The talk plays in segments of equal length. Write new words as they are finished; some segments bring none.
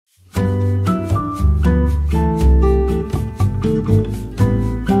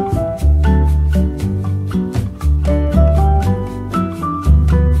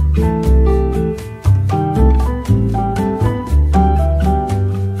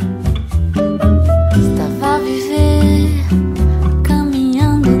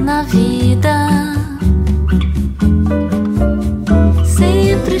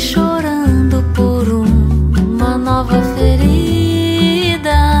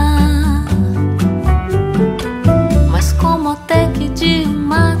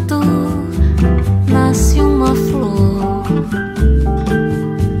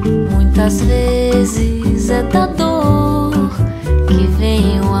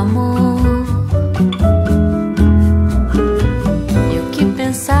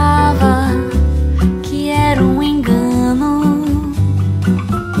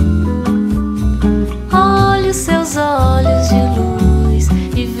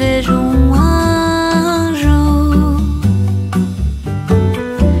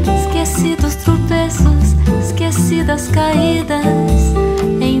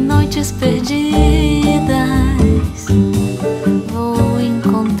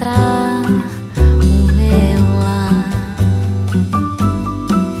encontrar o meu lar.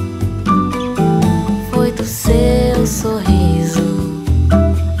 Foi do seu sorriso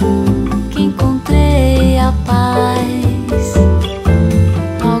que encontrei a paz.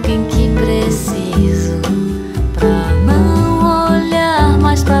 Alguém que preciso pra não olhar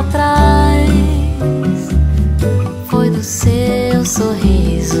mais pra trás. Foi do seu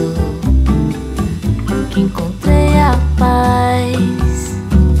sorriso que encontrei a paz.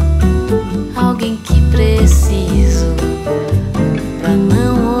 Alguém que preciso pra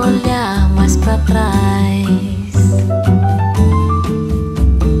não olhar mais pra trás.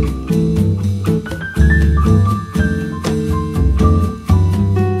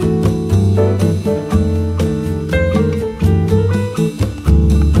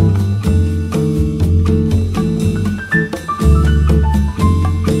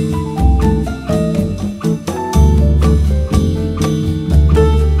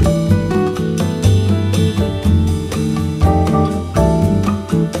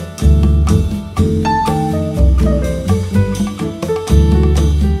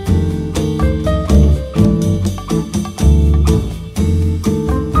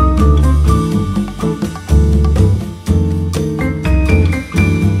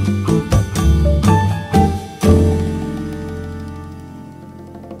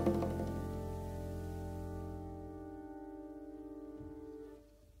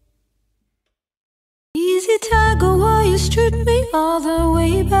 Tiger, why you strip me all the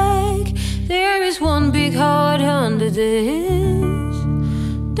way back? There is one big heart under this.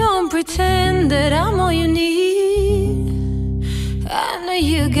 Don't pretend that I'm all you need. I know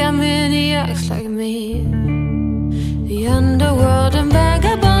you got maniacs like me. The underworld and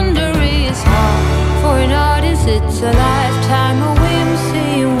vagabondery is hard for an artist. It's a lifetime of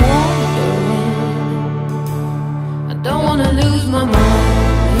whimsy and wandering. I don't wanna lose my mind.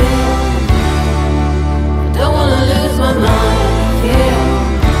 Don't wanna lose my mind, yeah.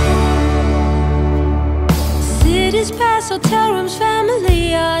 Cities pass, hotel rooms,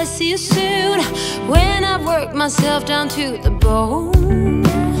 family, I see you soon. When I've worked myself down to the bone.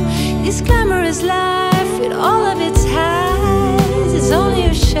 This glamorous life with all of its highs is only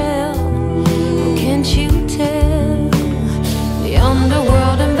a shell, oh, can't you tell? The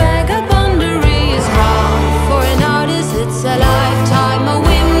underworld and vagabondery is hard for an artist. It's a lifetime of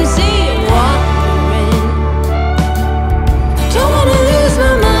whimsy and wandering. Don't wanna lose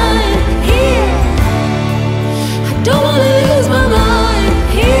my mind here. I don't wanna lose my mind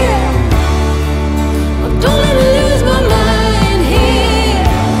here. Oh, don't let me lose my mind here.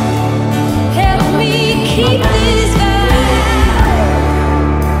 Help me keep this vow.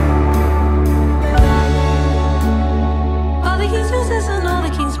 All the king's horses and all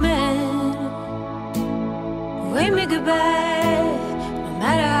the king's men wave me goodbye. No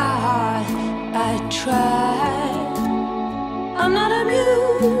matter how hard I try, I'm not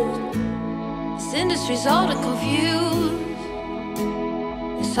amused. This industry's old and confused.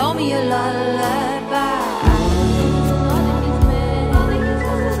 They sold me a lullaby.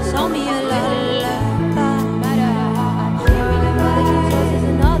 Sold me a lullaby.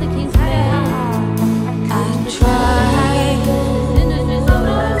 I tried. This industry's old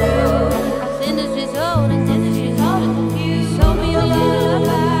and confused. This industry's old and confused. Sold me a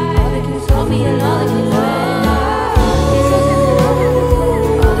lullaby. Sold me a lullaby.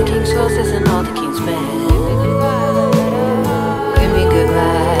 Horses and all the king's men give me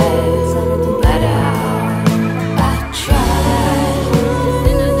goodbyes, no matter how I tried.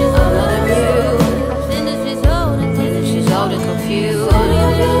 I'm not amused. She's old and confused.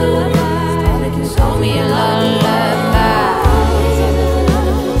 Sold me a lullaby.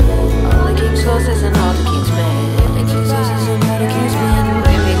 All the king's horses and all the king's men. All the king's horses and all the king's men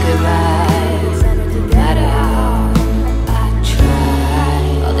give me goodbyes, no matter how I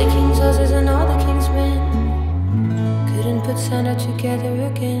tried. All the king's horses and all the king's men couldn't put Santa together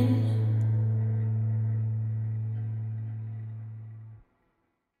again.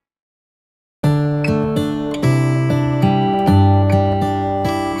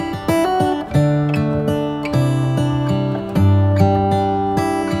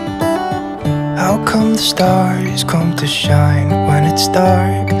 How come the stars come to shine when it's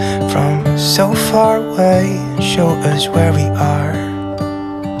dark from so far away and show us where we are?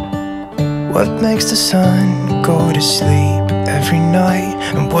 What makes the sun go to sleep every night,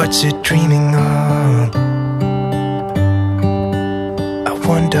 and what's it dreaming of? I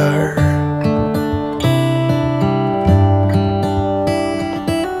wonder.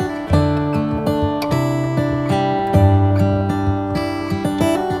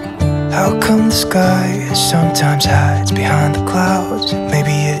 How How come the sky sometimes hides behind the clouds?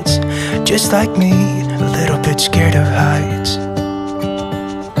 Maybe it's just like me, a little bit scared of heights.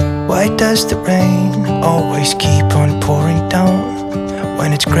 Why does the rain always keep on pouring down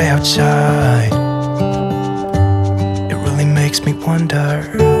when it's grey outside? It really makes me wonder.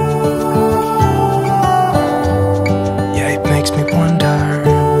 Yeah, it makes me wonder.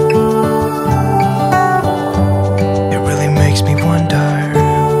 It really makes me wonder.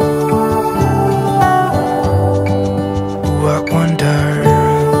 Ooh, I wonder.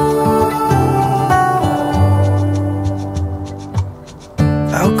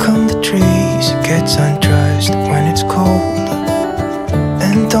 How come the trees get undressed when it's cold?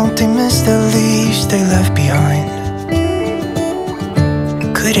 And don't they miss the leaves they left behind?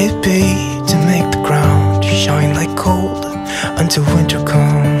 Could it be to make the ground shine like gold until winter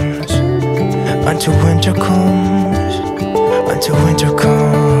comes? Until winter comes, until winter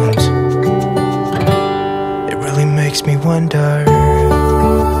comes. It really makes me wonder.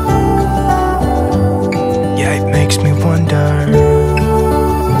 Yeah, it makes me wonder.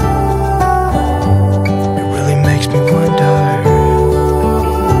 Me wonder.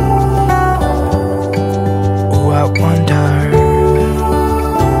 Oh, I wonder.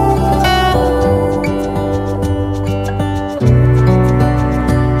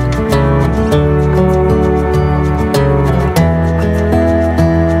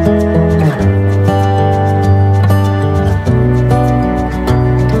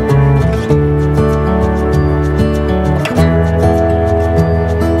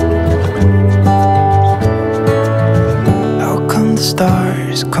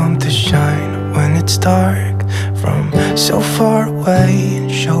 Stars come to shine when it's dark from so far away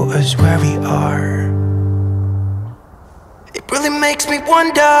and show us where we are. It really makes me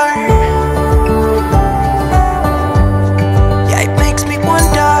wonder. Yeah, it makes me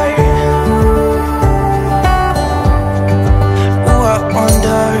wonder. Oh, I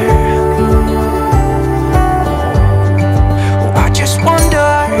wonder. Oh, I just wonder.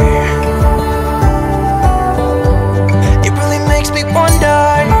 Makes me wonder.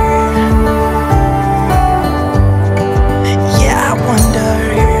 Yeah, I wonder.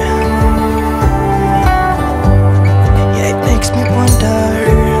 Yeah, it makes me wonder.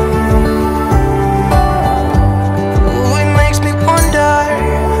 Ooh, it makes me wonder.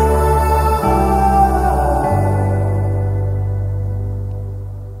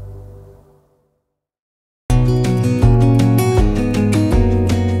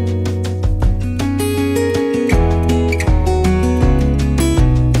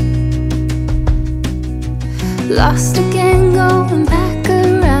 Lost again, going back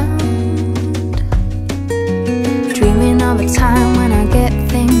around, dreaming of a time when I get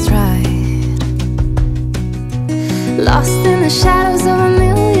things right. Lost in the shadows of a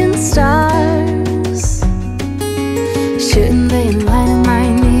million stars. Shouldn't they enlighten my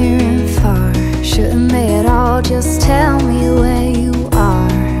near and far? Shouldn't they at all just tell me where you are?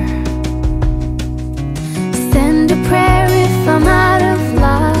 Send a prayer if I'm out of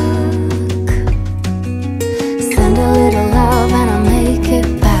luck. Send a little love and I'll make it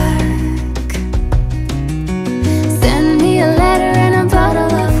back. Send me a letter and a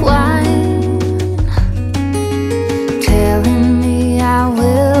bottle of wine, telling me I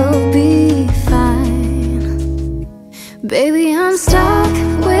will be fine. Baby, I'm stuck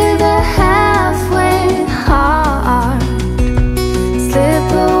with a halfway heart.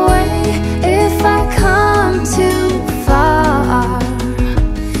 Slip away if I come too far.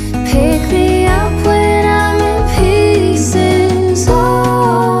 Pick me up when I'm in pieces.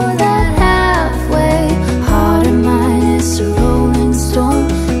 Oh, that halfway heart of mine is a rolling stone.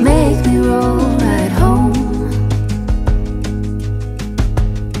 Make me roll right home.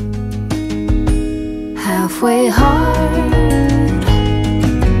 Halfway hard,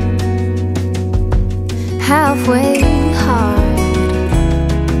 halfway hard.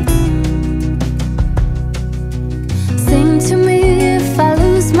 Sing to me if I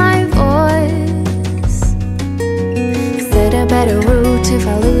lose my voice. Set a better route if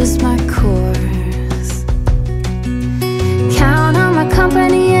I lose my course. Count on my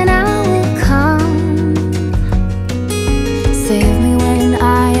company and I will come. Save me when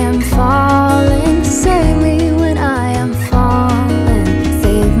I am falling. Save me when I am falling.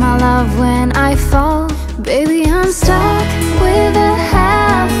 Save my love when I fall. Baby, I'm stuck with a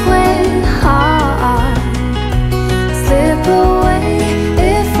halfway heart. Slip away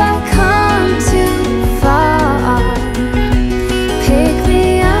if I come too far. Pick me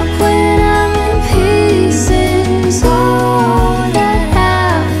up when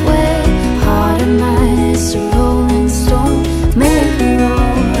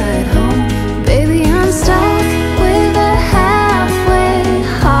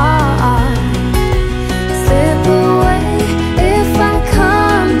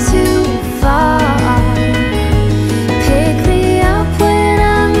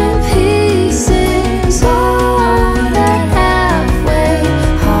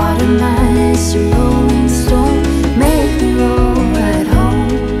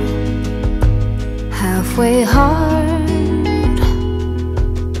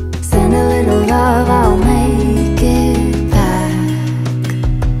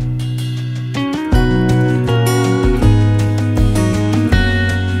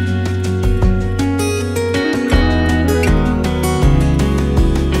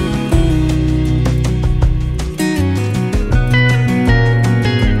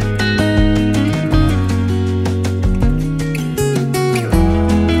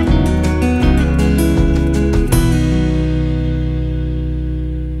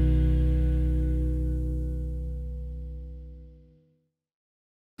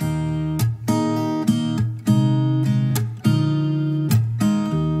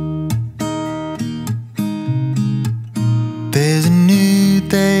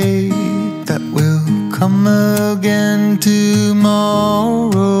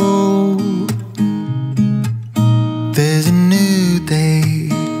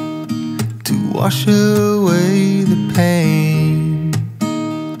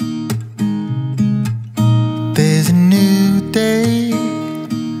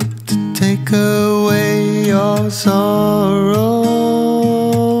take away your sorrow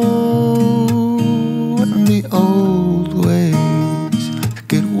and the old ways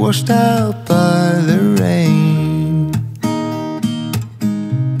get washed out by the rain.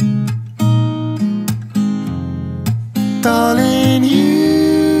 Darling,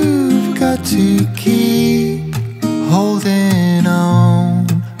 you've got to keep holding on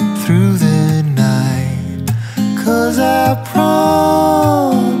through the night, 'cause I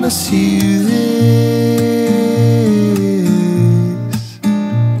promise you this: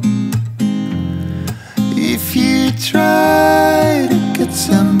 if you try to get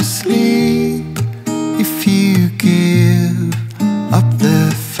some sleep, if you give up the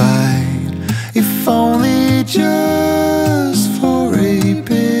fight, if only just for a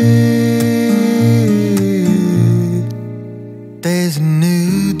bit, there's a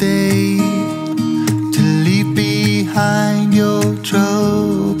new day to leave behind your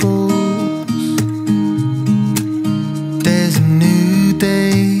troubles. There's a new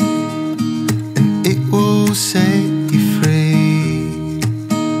day and it will set you free.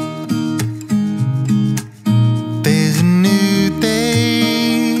 There's a new day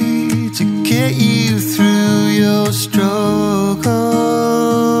to get you through your struggles.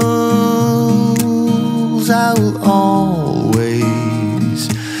 I will always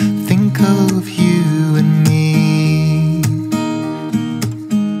think of you and me.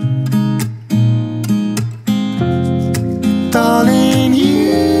 Darling,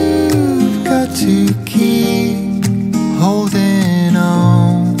 you've got to keep holding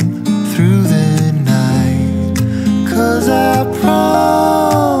on through the night, 'cause I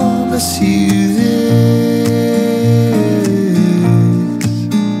promise you this: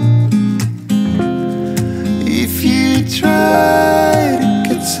 if you try to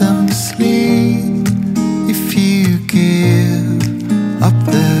get some sleep, if you give up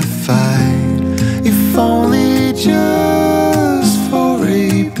the fight, if only just for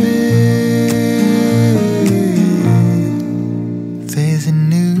a bit, there's a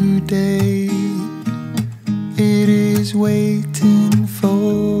new day. It is waiting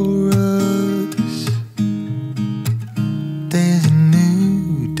for us. There's a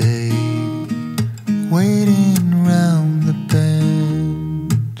new day waiting round the bend.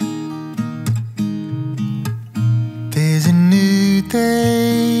 There's a new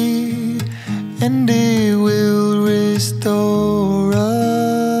day and it will restore us.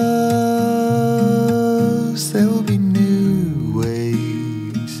 There'll be new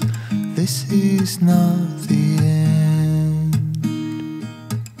ways. This is not the end.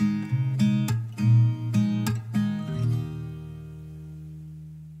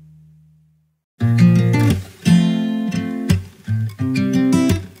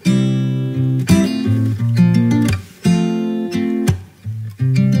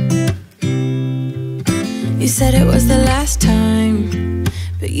 You said it was the last time,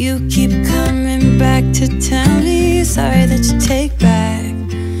 but you keep coming back to tell me sorry that you take back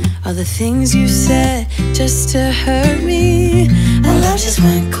all the things you said just to hurt me. Our love just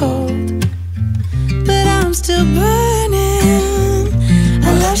went cold, but I'm still burning.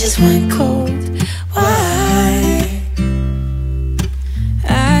 Our love just went cold. Why?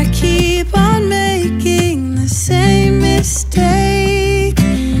 I keep on making the same mistake.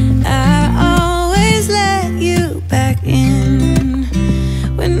 I always let you back in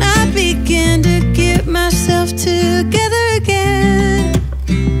when I begin to get myself together again.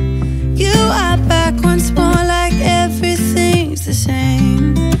 You are back once more, like everything's the same.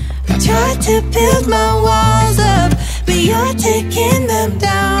 I tried to build my walls up, but you're taking them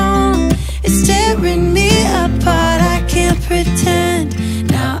down. It's tearing me apart, I can't pretend.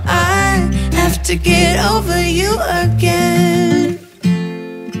 Now I have to get over you again.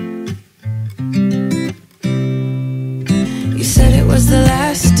 You said it was the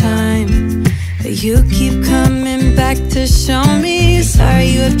last time, but you keep coming back to show me sorry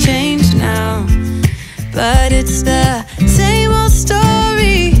you have changed now. But it's the same old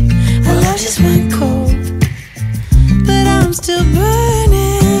story. Our love just went cold, but I'm still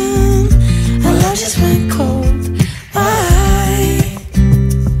burning. Our love just went cold. Why?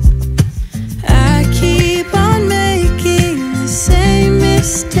 I keep on making the same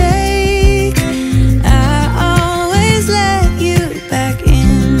mistake. I always let you back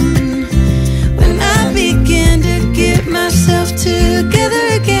in when I begin to get myself together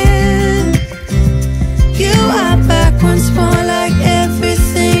again. You are back once more, like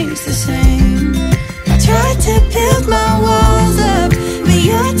everything's the same. I tried to build my walls up, but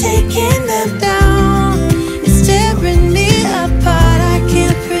you're taking them down. It's tearing me apart, I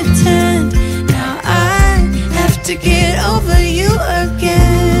can't pretend. Now I have to get over you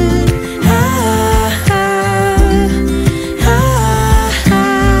again.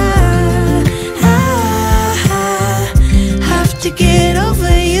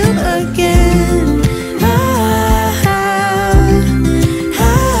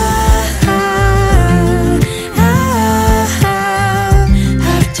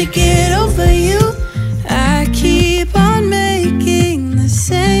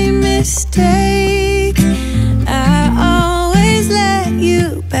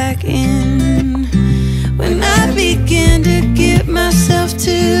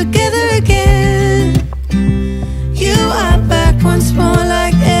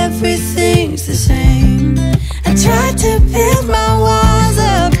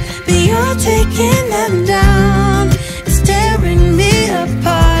 can't let them down. It's tearing me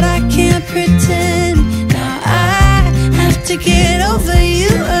apart. I can't pretend. Now I have to get over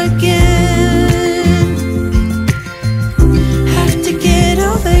you again. Have to get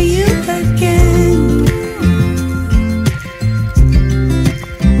over you again.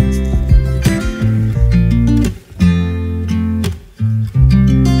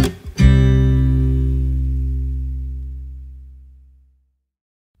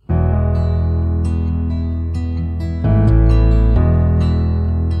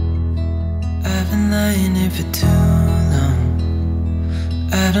 For too long,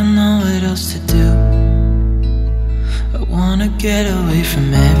 I don't know what else to do. I wanna get away from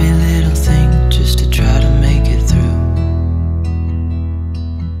every little thing just to try to make it through.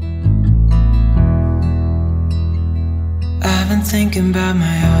 I've been thinking about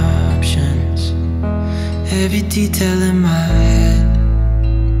my options, every detail in my head,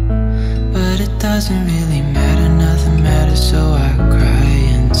 but it doesn't really matter, nothing matters, so I cry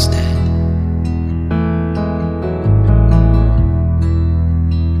instead.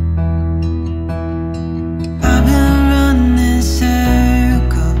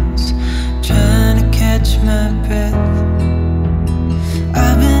 My breath.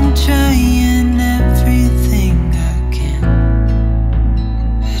 I've been trying everything I can,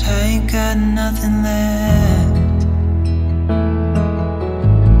 but I ain't got nothing left.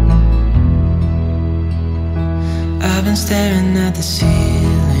 I've been staring at the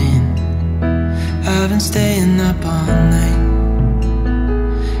ceiling, I've been staying up all night.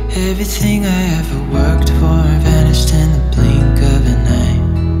 Everything I ever worked for vanished in the blink of an eye.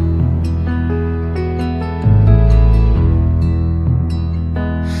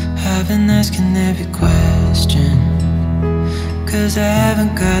 I've been asking every question, 'cause I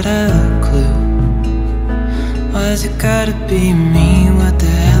haven't got a clue. Why's it gotta be me? What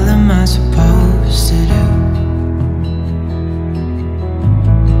the hell am I supposed to do?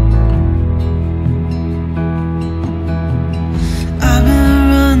 I've been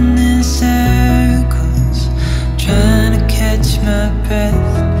running circles, trying to catch my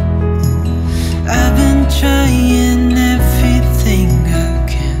breath. I've been trying everything I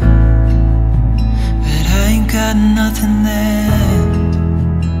can, but I ain't got nothing left.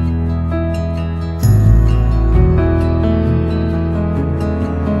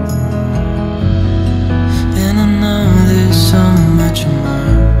 And I know there's so much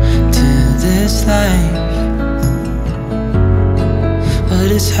more to this life, but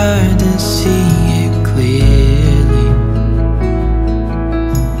it's hard to see it clearly.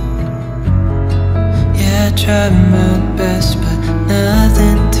 Yeah, I tried my best, but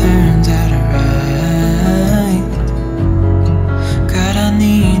nothing turns out right. God, I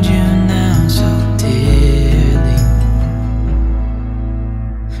need you now so dearly,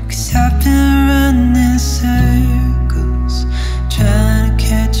 'cause I've been running circles, trying to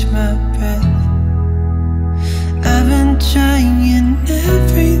catch my breath. I've been trying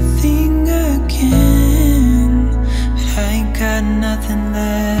everything I can, but I ain't got nothing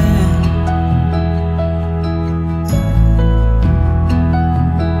left.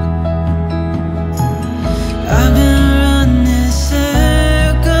 I've been running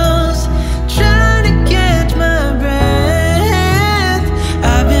circles, trying to catch my breath.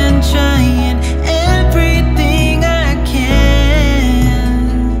 I've been trying everything I can.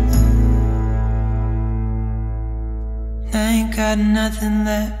 I ain't got nothing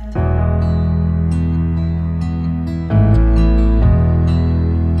left.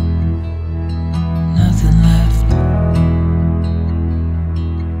 Nothing left.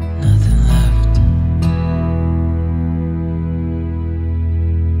 Nothing left.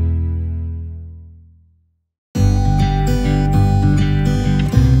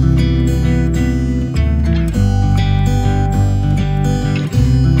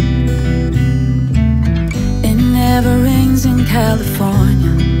 It never rains in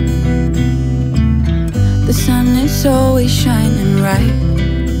California. The sun is always shining bright.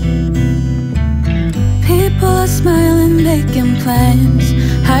 People are smiling, making plans,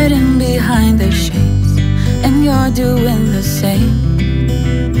 hiding behind their shades, and you're doing the same.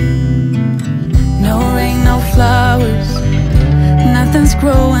 No rain, no flowers, nothing's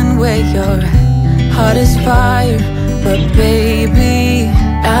growing where you're at. Heart is fire, but baby,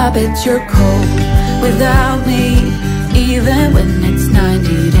 I bet you're cold without me, even when it's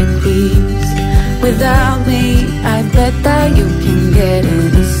 90 degrees. Without me, I bet that you can get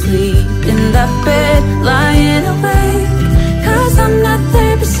any sleep in that bed, lying awake, 'cause I'm not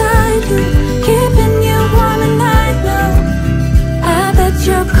there beside you, keeping you warm at night. No, I bet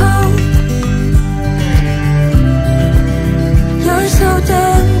you're cold. You're so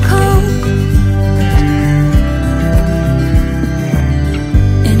damn cold.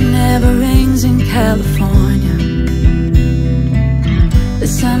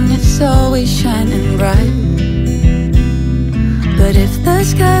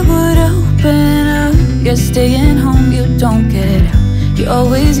 sky would open up. You're staying home, you don't get out. You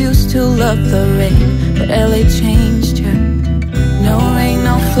always used to love the rain, but LA changed you. No rain,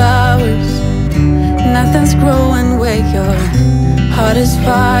 no flowers, nothing's growing where your heart is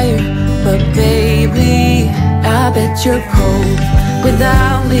fire. But baby, I bet you're cold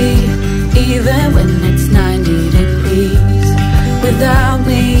without me, even when it's 90 degrees. Without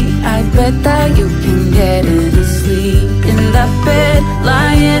me, I bet that you can get any sleep in that bed,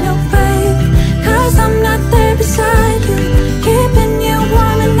 lying awake. Cause I'm not there beside you, keeping you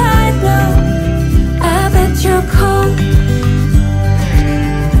warm at night. No, I bet you're cold.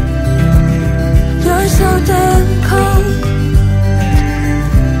 You're so damn cold.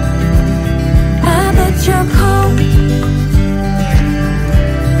 I bet you're cold.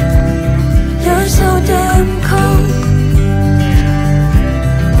 You're so damn cold.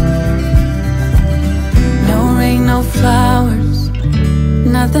 No rain, no flowers,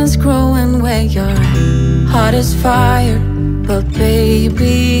 nothing's growing where your heart is fire. But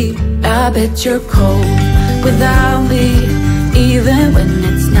baby, I bet you're cold without me, even when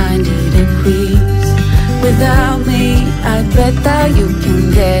it's 90 degrees. Without me, I bet that you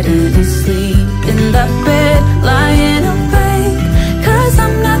can get any sleep in that bed, lying awake. Cause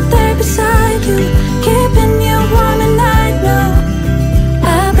I'm not there beside you, keeping you warm at night. No,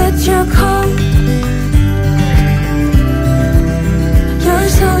 I bet you're cold. You're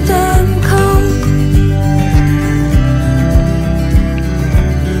so damn cold.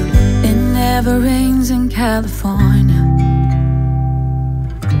 It never rains in California.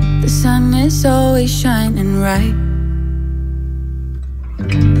 The sun is always shining bright.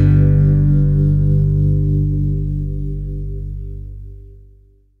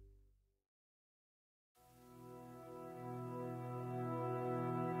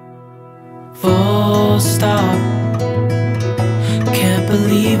 Full stop. Can't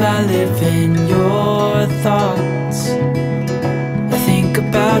believe I live in your thoughts. I think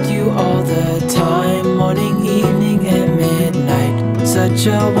about you all the time, morning, evening, and midnight. Such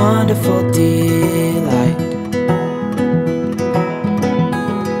a wonderful delight.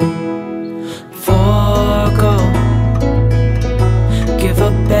 Forgo, give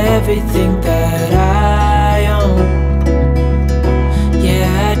up everything that I own.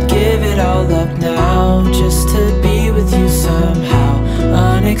 Yeah, I'd give it all up now, just to be with you somehow.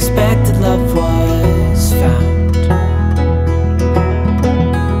 Unexpected love was found.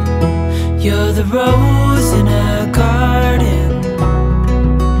 You're the rose in a garden,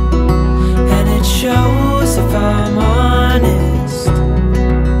 and it shows if I'm honest.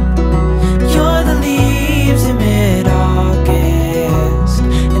 You're the leaves in mid-August,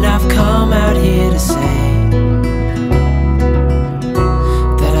 and I've come out here to say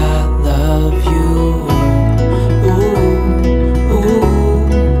that I love you. Ooh, ooh,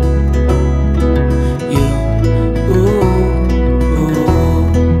 you, ooh, ooh.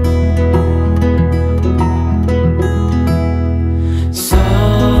 So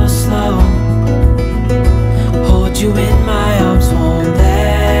slow, hold you in my arms, won't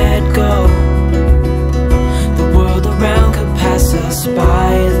let go. The world around could pass us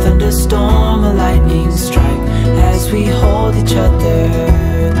by, a thunderstorm, a lightning strike, as we hold each other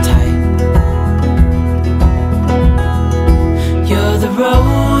tight. You're the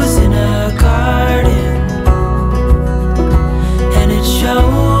rose in a garden, and it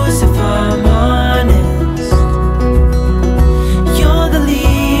shows if I'm honest. You're the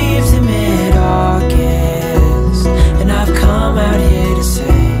leaves in mid-August, and I've come out here to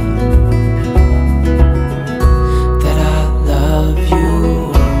say that I love you.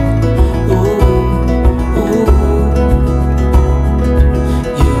 Ooh, ooh,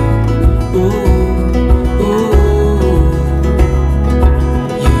 you, ooh, ooh,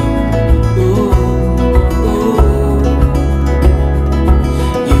 you.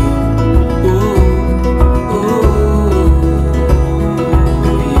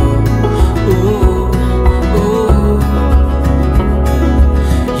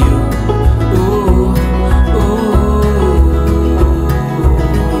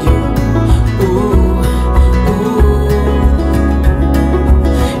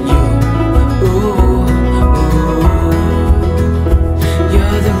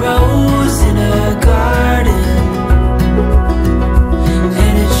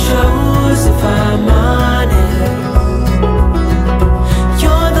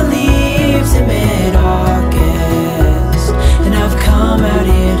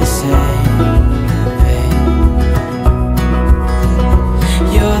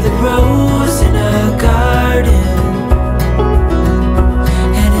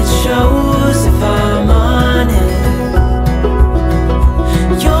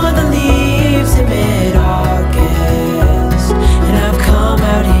 You're the leaves in mid-August, and I've come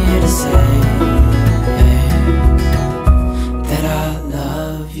out here to say that I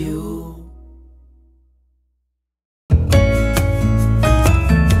love you.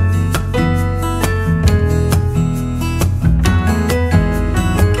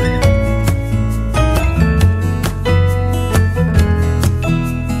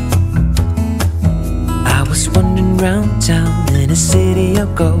 Round town in a city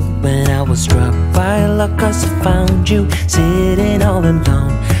ago, when I was struck by luck, 'cause I found you sitting all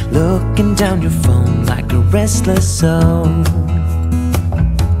alone, looking down your phone like a restless soul.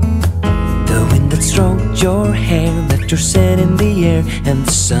 The wind that stroked your hair left your scent in the air, and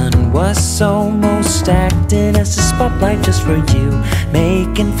the sun was almost acting as a spotlight just for you,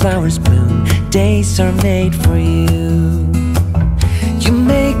 making flowers bloom. Days are made for you. You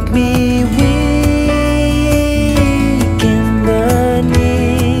make me weak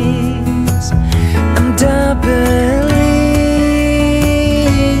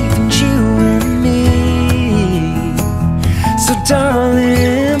believe in you and me. So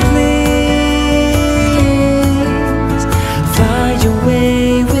darling, please fly away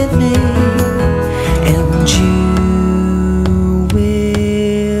with me, and you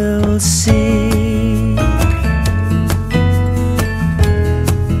will see.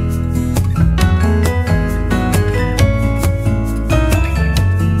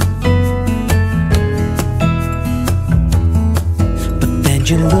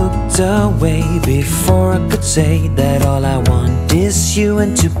 You looked away before I could say that all I want is you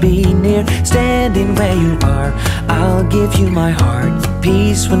and to be near. Standing where you are, I'll give you my heart,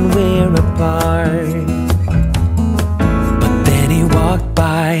 peace when we're apart. But then he walked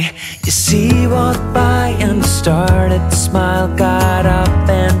by, you see, he walked by and started to smile, got up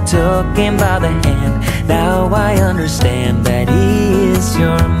and took him by the hand. Now I understand that he is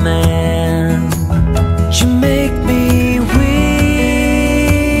your man. You make me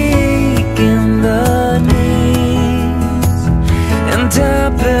in the knees, and I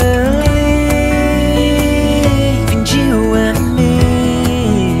believe in you and me.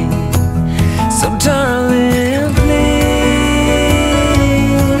 So darling, please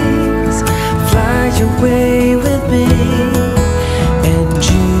fly away with me, and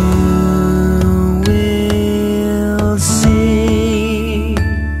you will see.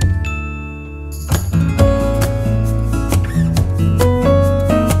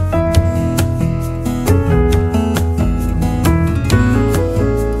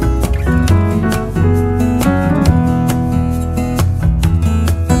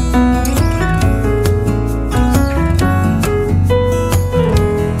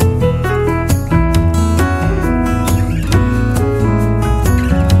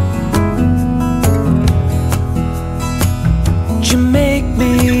 You make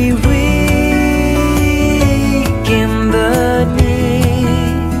me weak in the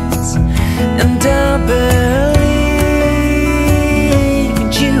knees, and I believe in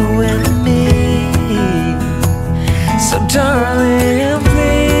you and me. So darling,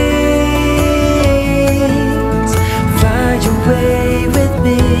 please fly away with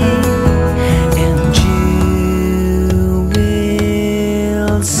me, and you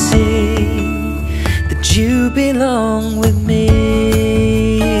will see that you belong with me.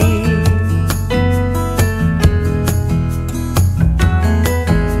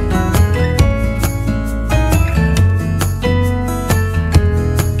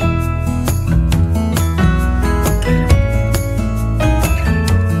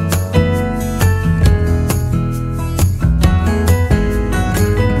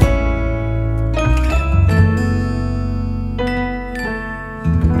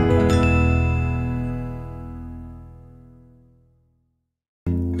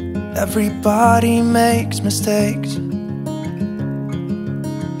 Everybody makes mistakes,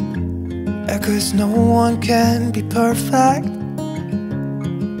 'cause no one can be perfect.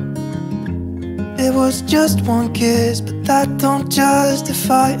 It was just one kiss, but that don't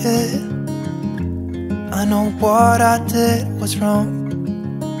justify it. I know what I did was wrong,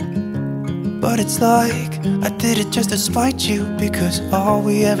 but it's like I did it just to spite you, because all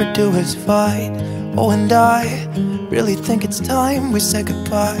we ever do is fight. Oh, and I really think it's time we say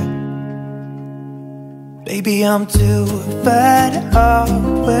goodbye. Baby, I'm too fed up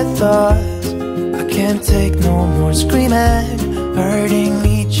with us. I can't take no more screaming, hurting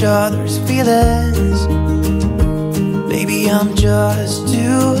each other's feelings. Baby, I'm just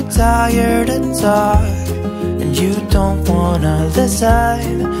too tired to talk, and you don't wanna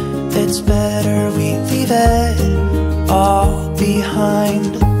listen. It's better we leave it all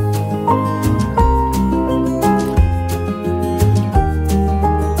behind.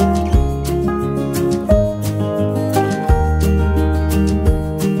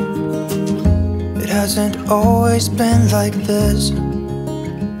 hasn't always been like this.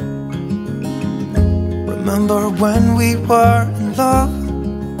 Remember when we were in love?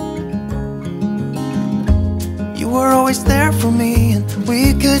 You were always there for me and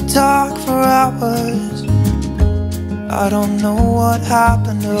we could talk for hours. I don't know what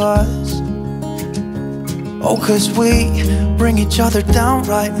happened to us. Oh, 'cause we bring each other down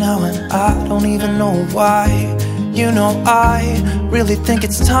right now, and I don't even know why. You know, I really think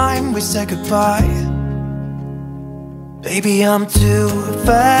it's time we say goodbye. Baby, I'm too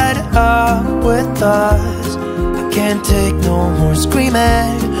fed up with us. I can't take no more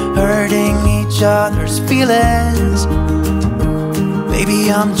screaming, hurting each other's feelings. Baby,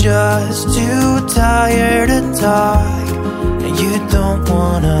 I'm just too tired to talk, and you don't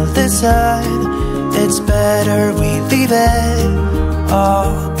wanna listen. It's better we leave it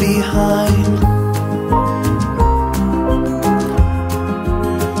all behind.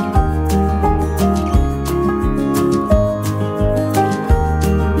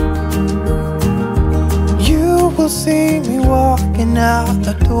 See me walking out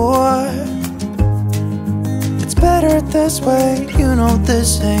the door. It's better this way, you know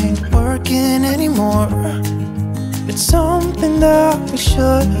this ain't working anymore. It's something that we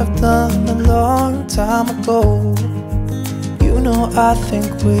should have done a long time ago. You know, I think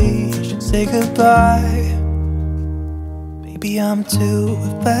we should say goodbye. Baby, I'm too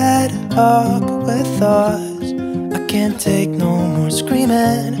fed up with us. I can't take no more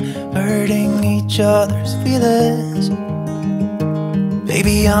screaming, hurting each other's feelings.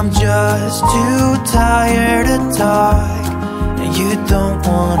 Baby, I'm just too tired to talk, and you don't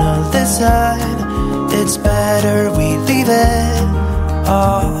wanna listen. It's better we leave it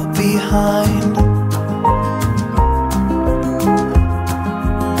all behind.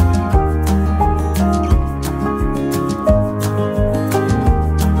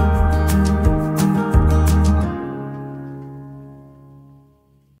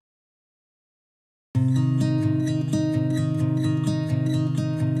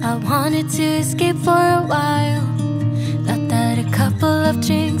 I wanted to escape for a while. Thought that a couple of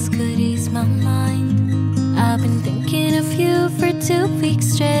drinks could ease my mind. I've been thinking of you for 2 weeks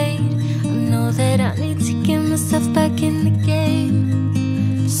straight. I know that I need to get myself back in the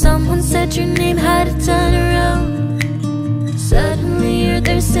game. Someone said your name, had to turn around. Suddenly you're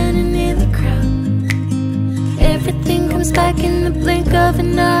there standing in the crowd. Everything comes back in the blink of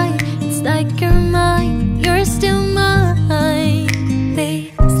an eye. It's like you're mine, you're still mine. They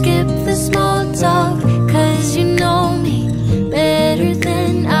skip the small talk, 'cause you know me better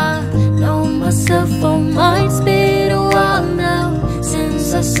than I know myself. Oh, might been a while now since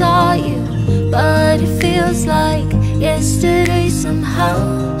I saw you, but it feels like yesterday somehow.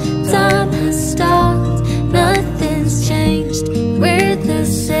 Time has stopped, nothing's changed, we're the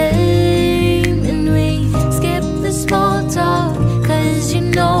same. And we skip the small talk, 'cause you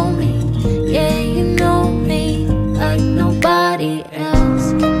know me, yeah, you know me like nobody else.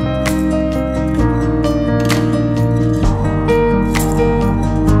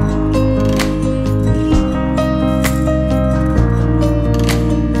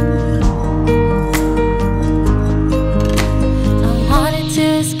 I wanted to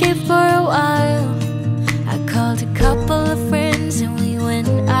escape for a while. I called a couple of friends and we went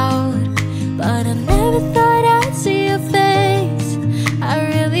out, but I never thought I'd see your face. I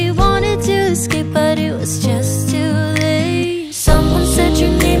really wanted to escape, but it was just too late. Someone said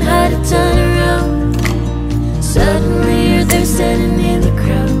your name, had to turn around. Suddenly you're there standing in the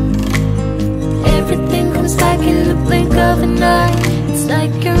crowd. Everything comes back in the blink of an eye. It's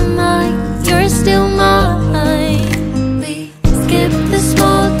like you're mine, you're still mine. We skip the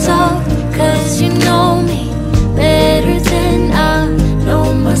small talk, 'cause you know me better than I know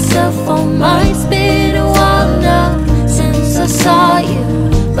myself. Oh, might been a while now since I saw you,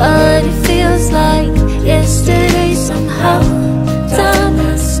 but it feels like yesterday somehow. Time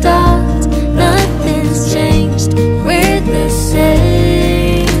has stopped, nothing's changed, we're the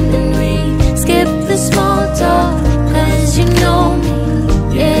same. And we skip the small talk, 'cause you know me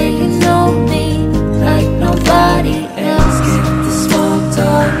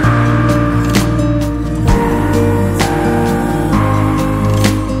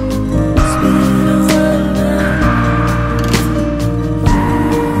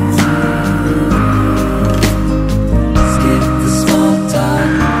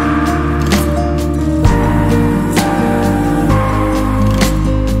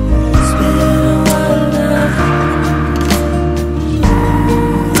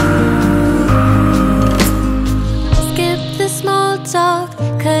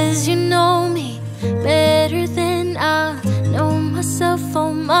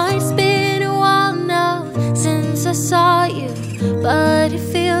but it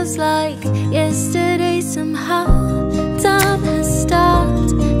feels like yesterday somehow. Time has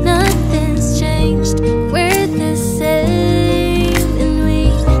stopped, nothing's changed. We're the same, and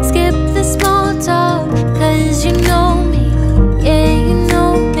we skip the small talk, 'cause you know me, yeah, you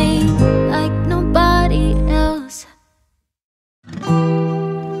know me like nobody else.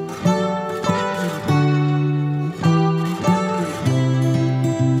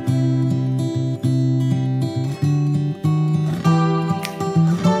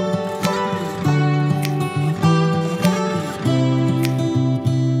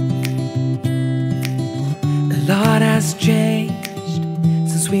 A lot has changed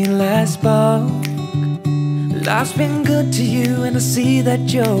since we last spoke. Life's been good to you, and I see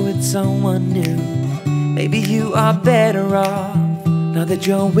that you're with someone new. Maybe you are better off now that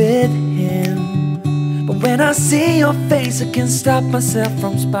you're with him. But when I see your face, I can't stop myself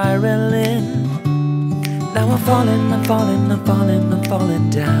from spiraling. Now I'm falling, I'm falling, I'm falling, I'm falling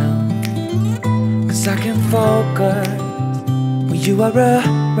down. 'Cause I can focus when you are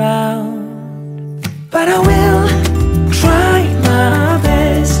around. But I will try my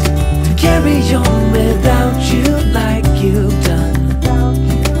best to carry on without you like you've done.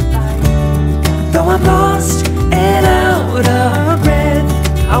 Though I'm lost and out of breath,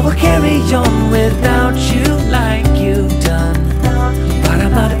 I will carry on without you like you've done. But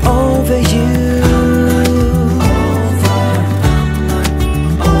I'm not over you.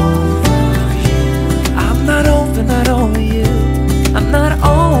 I'm not over, not over you. I'm not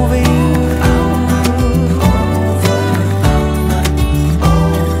over you.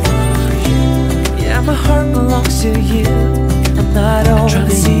 My heart belongs to you. I'm not over. I'm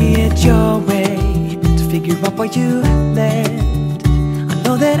trying to see it your way, to figure out why you left. I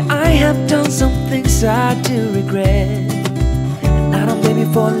know that I have done some things I do regret, and I don't blame you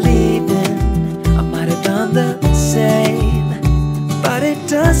for leaving. I might have done the same, but it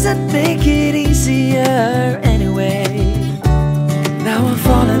doesn't make it easier anyway. Now I'm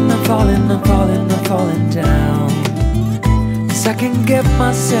falling, I'm falling, I'm falling, I'm falling down. I can get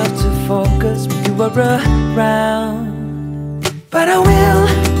myself to focus when you are around. But I will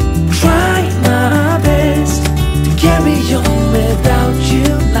try my best to carry on without you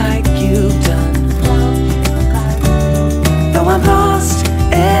like you've done. Though I'm lost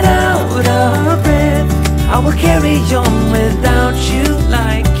and out of breath, I will carry on without you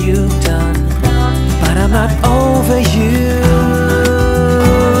like you've done. But I'm not over you.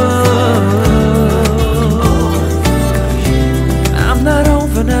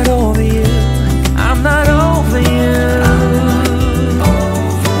 Not over you. I'm not over you.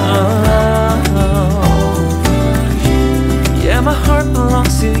 Yeah, my heart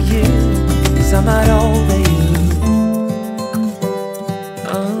belongs to you, 'cause I'm not over you.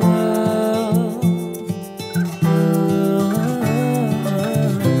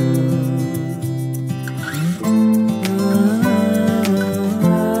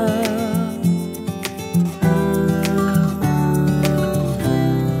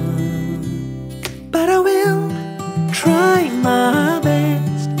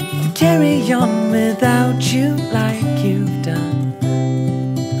 Without you like you've done.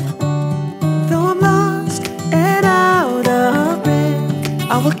 Though I'm lost and out of breath,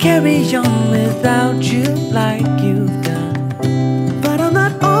 I will carry on without you like you've done. But I'm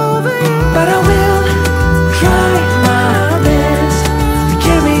not over you. But I will try my best to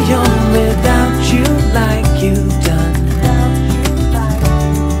carry on without you like you've done.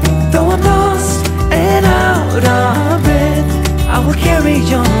 Though I'm lost and out of breath, I will carry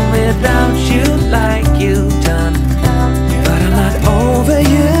on without you like you've done. But I'm not over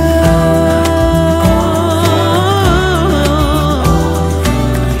you.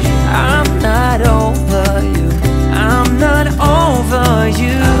 I'm not over you. I'm not over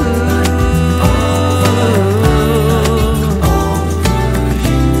you.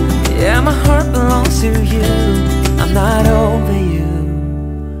 Yeah, my heart belongs to you. I'm not over you.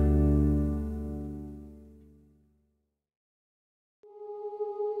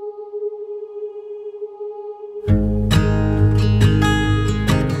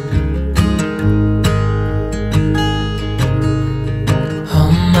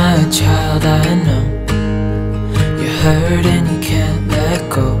 Child, I know you're hurt and you can't let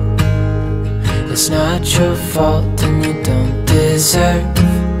go. It's not your fault and you don't deserve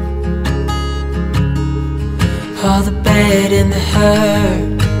all the bad and the hurt.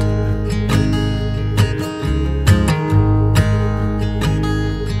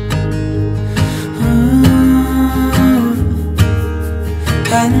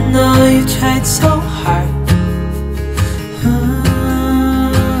 I know you tried so hard.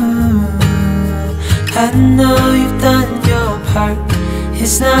 I know you've done your heart.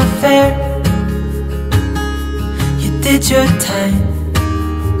 It's not fair. You did your time.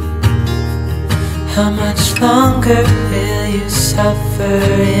 How much longer will you suffer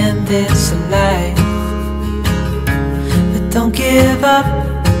in this life? But don't give up.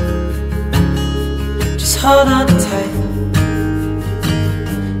 Just hold on tight.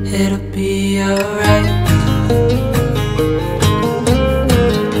 It'll be alright.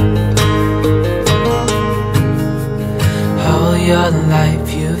 All your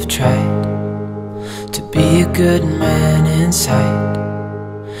life you've tried to be a good man inside.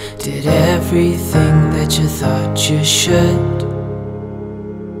 Did everything that you thought you should.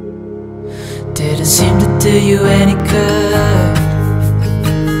 Didn't seem to do you any good.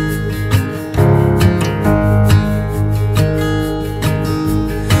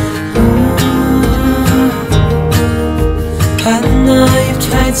 I know you've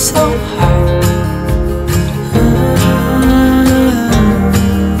tried so hard.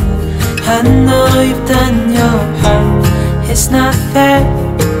 I know you've done your part. It's not fair.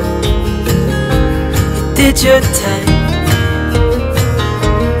 You did your time.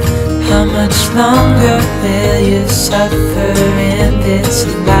 How much longer will you suffer in this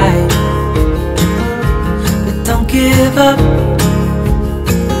life? But don't give up.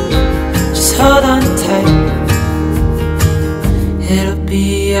 Just hold on tight. It'll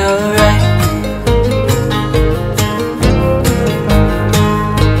be alright.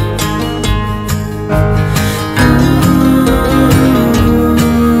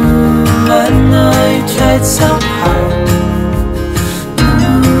 I know you tried so hard.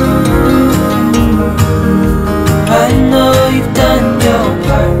 I know you've done your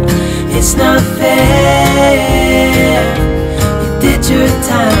part. It's not fair. You did your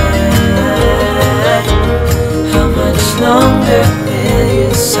time. How much longer will you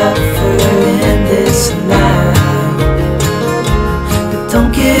suffer in this life? But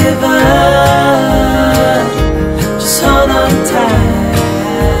don't give up. Just hold on tight.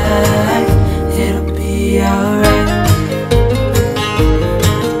 It'll be alright.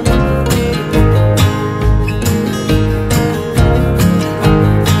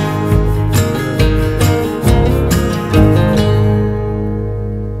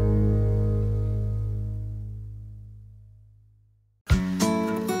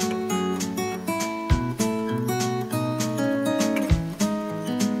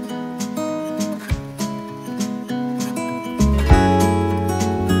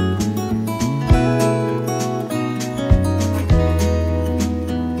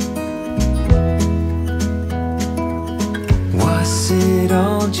 Was it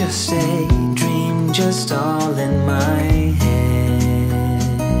all just a dream, just all in my head?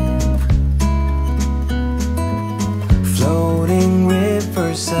 Floating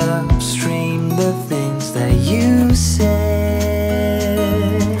rivers upstream, the things that you said.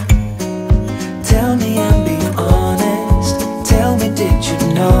 Tell me and be honest. Tell me, did you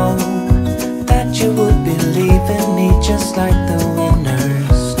know that you would believe in me just like the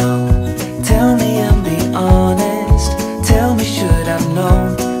winners know? Tell me and be honest. Tell me, should I've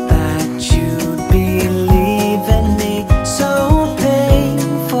known that you'd believe in me? So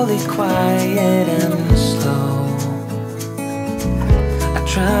painfully quiet and slow. I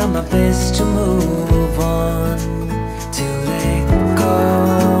try my best to move on, to let go.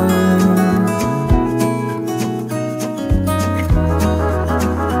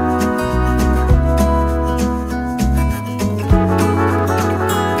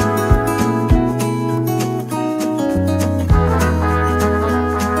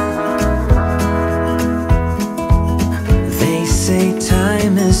 They say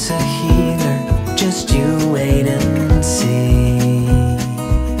time is a healer, just you wait and see.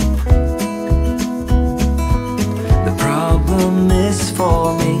 The problem is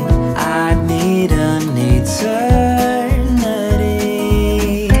for me, I need an eternity.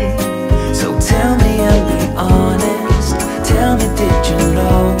 So tell me and be honest. Tell me, did you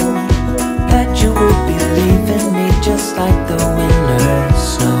know that you would believe in me just like the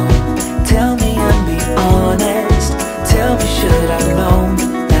winners know? Tell me and be honest. Tell me, should I've known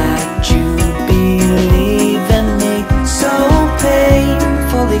that you'd believe in me? So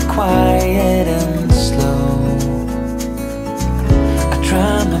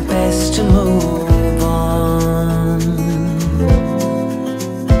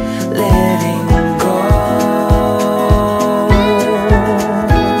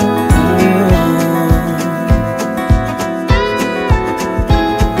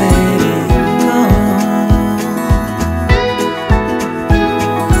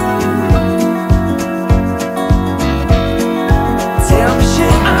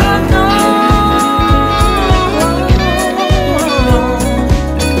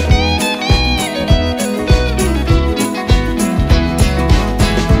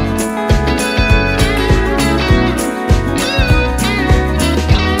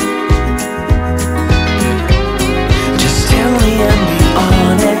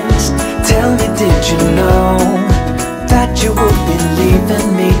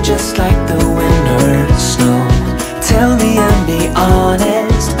just like the winter snow. Tell me and be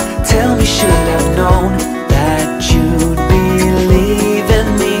honest. Tell me, should I've known that you'd believe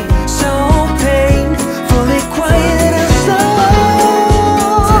in me? So painfully quiet and slow.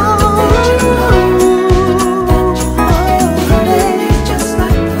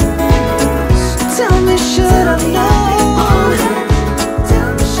 Tell me, should I've known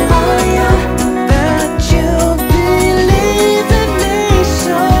that you'd believe in me?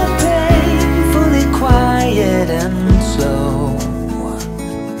 So painfully quiet and slow.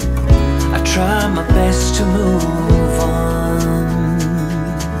 I try my best to move on,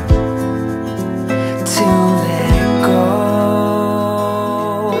 to let go.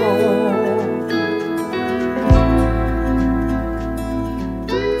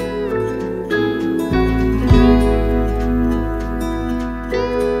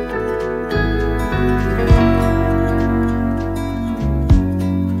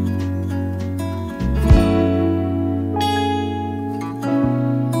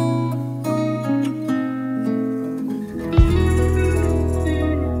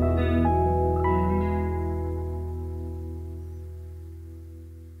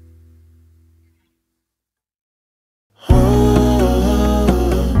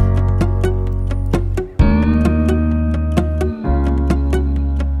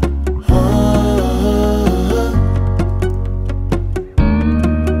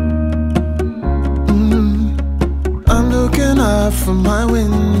 From my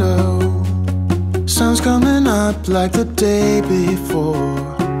window, sun's coming up like the day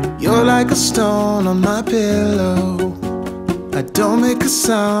before. You're like a stone on my pillow. I don't make a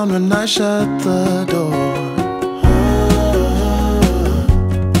sound when I shut the door.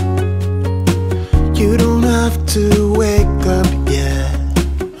 You don't have to wake up yet.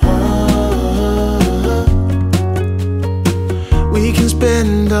 We can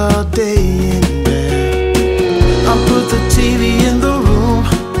spend all day in bed. I'll put the TV in the room.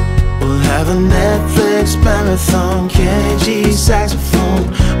 We'll have a Netflix marathon, Kenny G saxophone.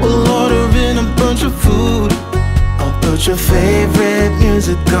 We'll order in a bunch of food. I'll put your favorite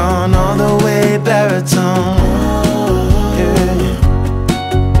music on, all the way baritone. Yeah.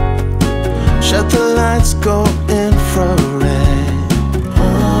 Shut the lights, go infrared.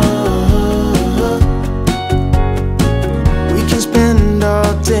 We can spend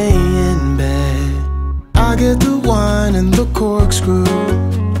all day in bed. I get the wine and the corkscrew.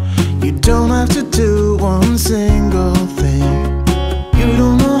 You don't have to do one single thing. You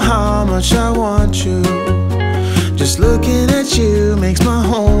don't know how much I want you. Just looking at you makes my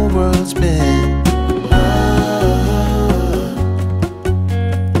whole world spin.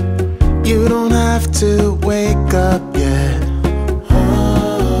 You don't have to wake up yet.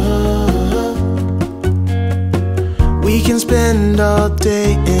 We can spend all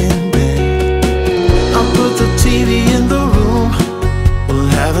day in bed. I'll put the TV in the room.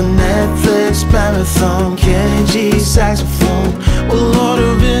 We'll have a Netflix marathon, Kenny G saxophone. We'll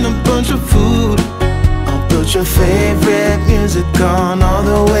order in a bunch of food. I'll put your favorite music on, all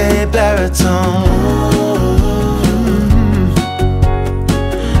the way baritone.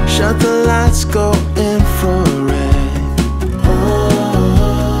 Shut the lights, go infrared.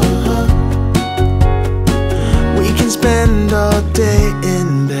 We can spend all day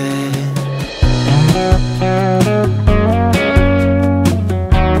in bed.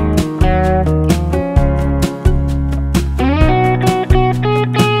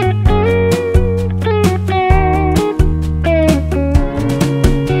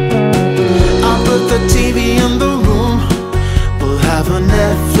 I'll put the TV in the room. We'll have a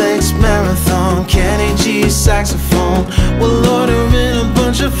Netflix marathon, Kenny G saxophone. We'll order in a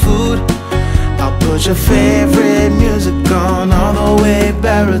bunch of food. I'll put your favorite music on, all the way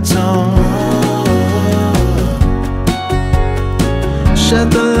baritone. Shut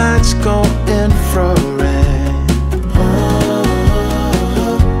the lights, go infrared.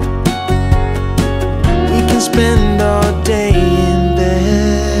 We can spend all day in bed.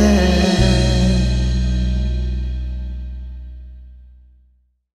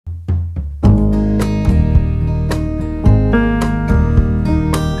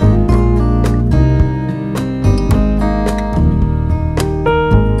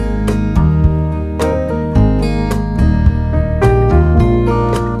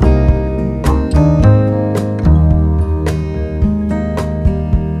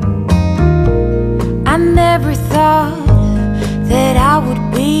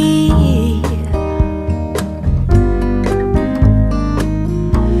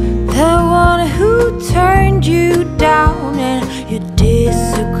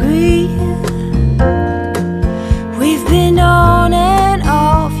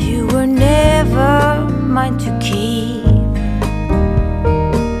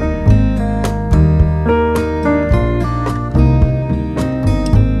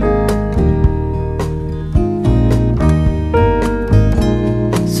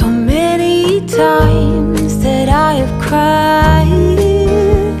 times that I have cried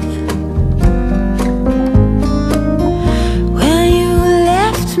when you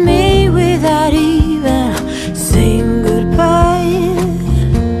left me without even saying goodbye.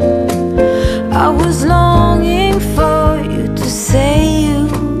 I was longing for you to say you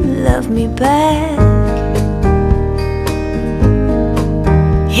love me back.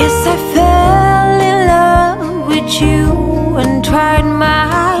 Yes, I fell in love with you and tried my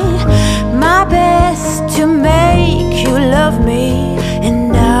best to make you love me. And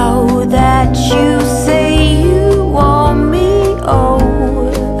now that you say you want me, oh,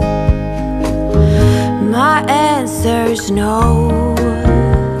 my answer's no.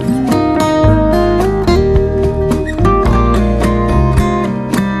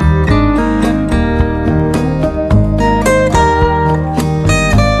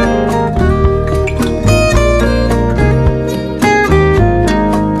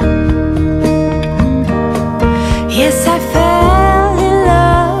 Yes, I fell in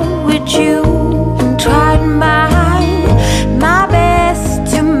love with you and tried my best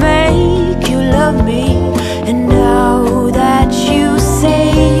to make you love me. And now that you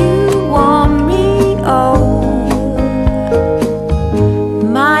say you want me, oh,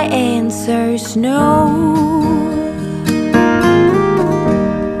 my answer's no.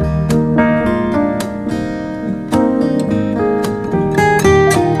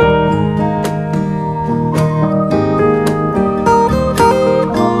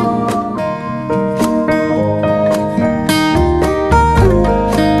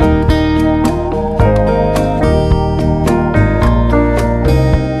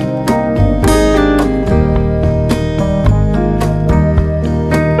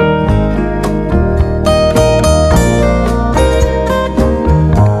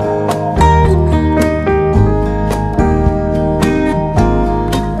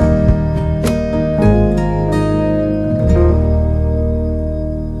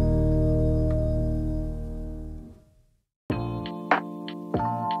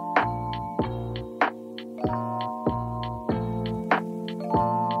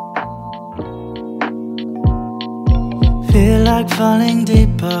 Feel like falling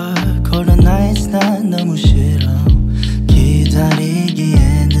deeper. Cold nights 난 너무 싫어.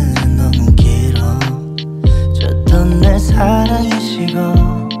 기다리기에는 너무 길어. 줬던 내 사랑이 식어.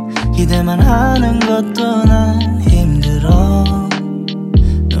 기대만 하는 것도 난 힘들어.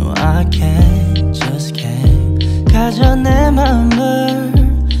 No, I can't, just can't. 가져 내 마음을,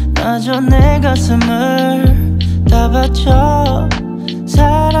 놔줘 내 가슴을 다 바쳐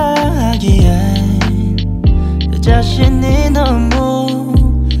사랑하기엔 자신이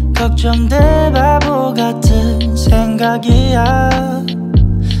너무 걱정돼. 바보 같은 생각이야.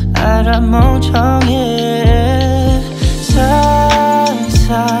 알아 멍청해.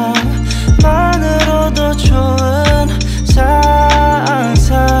 상상만으로도 좋은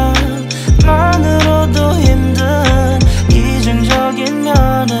상상만으로도 힘든 이중적인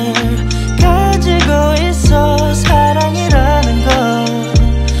면을 가지고 있어. 사랑이라는 걸.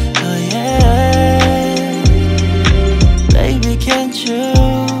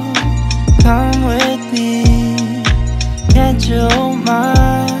 Come with me, can't you hold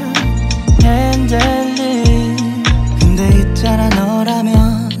my hand and leave. 근데 있잖아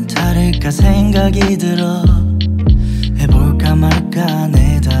너라면 다를까 생각이 들어. 해볼까 말까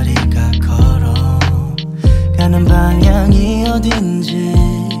내 다리가 걸어 가는 방향이 어딘지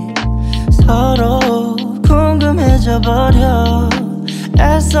서로 궁금해져 버려.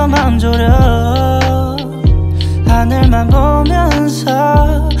 애써 맘 졸여 하늘만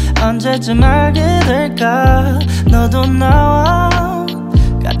보면서 언제쯤 알게 될까. 너도 나와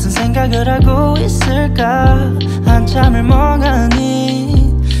같은 생각을 하고 있을까. 한참을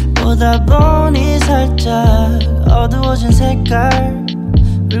멍하니 보다 보니 살짝 어두워진 색깔.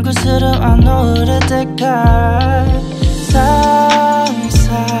 불그스름한 노을의 때깔.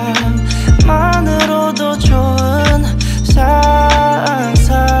 상상만으로도 좋은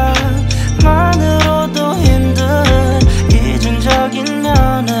상상만으로도 힘든 이중적인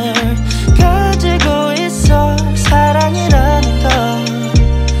면을 가지고 있어. 사랑이라는 걸.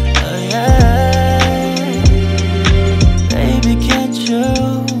 Oh yeah. Baby, can't you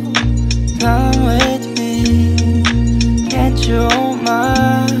come with me? Can't you hold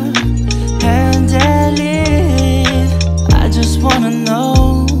my hand and leave? I just wanna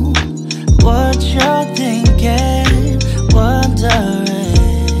know what you're thinking,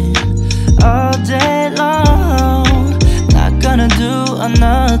 wondering all day long. Not gonna do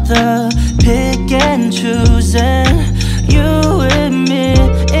another pick and choosing.